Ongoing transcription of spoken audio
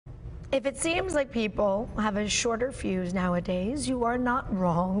If it seems like people have a shorter fuse nowadays, you are not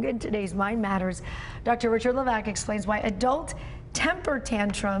wrong. In today's Mind Matters, Dr. Richard Levak explains why adult temper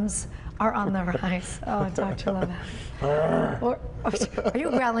tantrums are on the rise. Oh, Dr. Levak. Are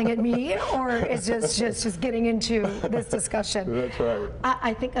you growling at me, or is just getting into this discussion? That's right.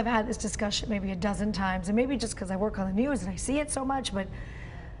 I think I've had this discussion maybe a dozen times, and maybe just because I work on the news and I see it so much, but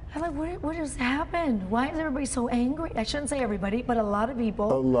I'm like, what has happened? Why is everybody so angry? I shouldn't say everybody, but a lot of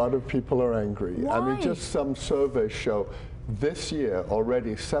people. A lot of people are angry. Why? I mean, just some surveys show this year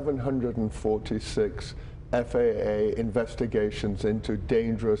already 746 FAA investigations into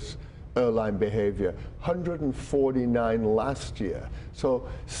dangerous airline behavior, 149 last year. So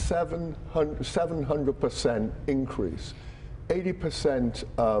 700% increase. 80%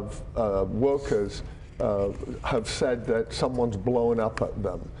 of workers have said that someone's blown up at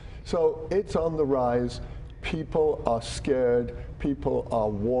them. So it's on the rise. People are scared, people are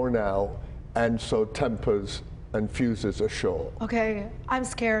worn out, and so tempers and fuses are short. Okay, I'm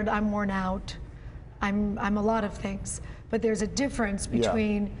scared, I'm worn out, I'm a lot of things, but there's a difference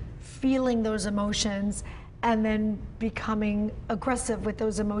between feeling those emotions and then becoming aggressive with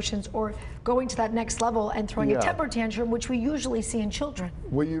those emotions, or going to that next level and throwing a temper tantrum, which we usually see in children.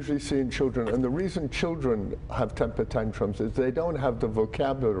 We usually see in children, and the reason children have temper tantrums is they don't have the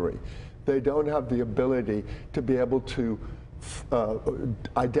vocabulary. They don't have the ability to be able to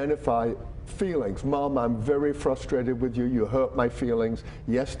identify feelings. Mom, I'm very frustrated with you. You hurt my feelings.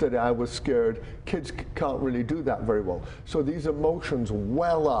 Yesterday I was scared. Kids can't really do that very well. So these emotions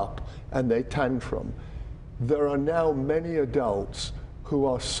well up and they tantrum. There are now many adults who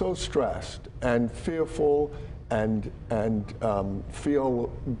are so stressed and fearful and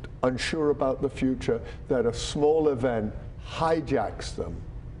feel unsure about the future that a small event hijacks them.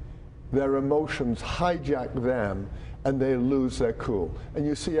 Their emotions hijack them and they lose their cool. And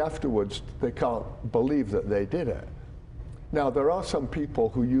you see afterwards, they can't believe that they did it. Now, there are some people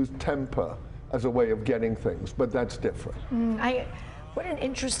who use temper as a way of getting things, but that's different. What an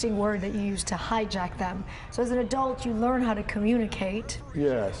interesting word that you use, to hijack them. So as an adult, you learn how to communicate.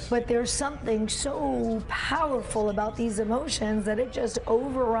 Yes. But there's something so powerful about these emotions that it just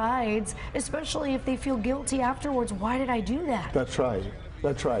overrides, especially if they feel guilty afterwards. Why did I do that? That's right.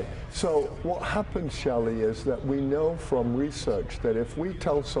 That's right. So what happens, Shelley, is that we know from research that if we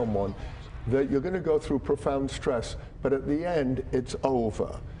tell someone that you're going to go through profound stress, but at the end, it's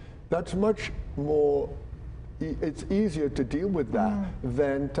over, that's much more, it's easier to deal with that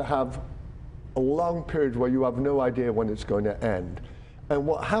than to have a long period where you have no idea when it's going to end. And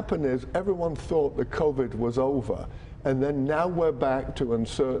what happened is everyone thought that COVID was over. And then now we're back to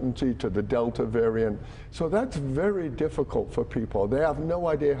uncertainty, to the Delta variant. So that's very difficult for people. They have no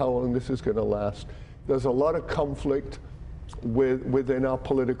idea how long this is going to last. There's a lot of conflict within our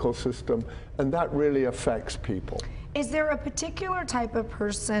political system, and that really affects people. Is there a particular type of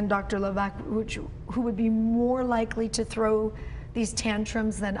person, Dr. Levak, who would be more likely to throw these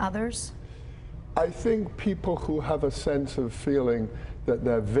tantrums than others? I think people who have a sense of feeling that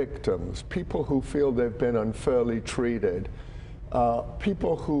they're victims, people who feel they've been unfairly treated,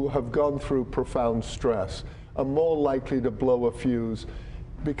 people who have gone through profound stress are more likely to blow a fuse,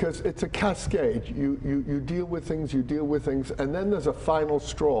 because it's a cascade. You deal with things, and then there's a final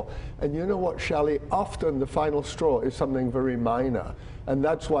straw. And you know what, Shelley? Often the final straw is something very minor. And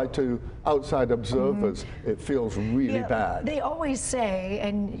that's why to outside observers, it feels really bad. They always say,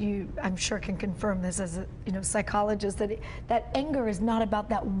 and you, I'm sure, can confirm this as a psychologist, that anger is not about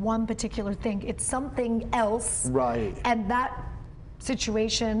that one particular thing. It's something else. Right. And that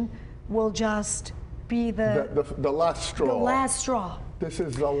situation will just be the last straw. The last straw. This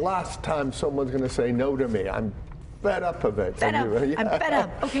is the last time someone's going to say no to me. I'm fed up of it. Fed up. I'm fed up.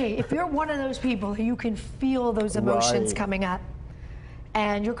 Okay, if you're one of those people who you can feel those emotions coming up,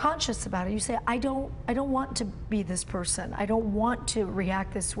 and you're conscious about it, you say, I don't want to be this person. I don't want to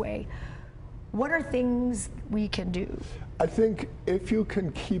react this way. What are things we can do? I think if you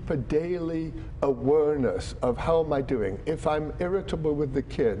can keep a daily awareness of how am I doing, if I'm irritable with the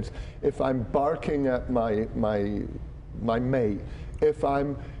kids, if I'm barking at my mate, if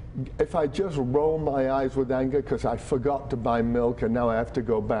I just roll my eyes with anger because I forgot to buy milk and now I have to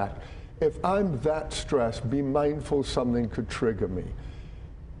go back, if I'm that stressed, be mindful something could trigger me.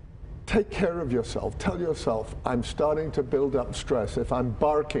 Take care of yourself. Tell yourself, I'm starting to build up stress if I'm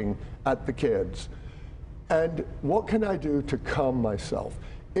barking at the kids. And what can I do to calm myself?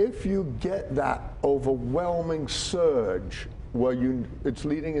 If you get that overwhelming surge where it's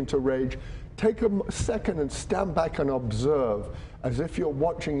leading into rage, take a second and stand back and observe as if you're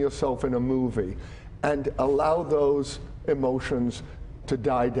watching yourself in a movie, and allow those emotions to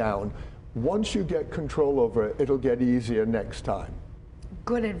die down. Once you get control over it, it'll get easier next time.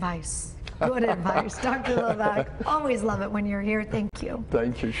 Good advice. Good advice. Dr. Levak, always love it when you're here. Thank you.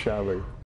 Thank you, Shelley.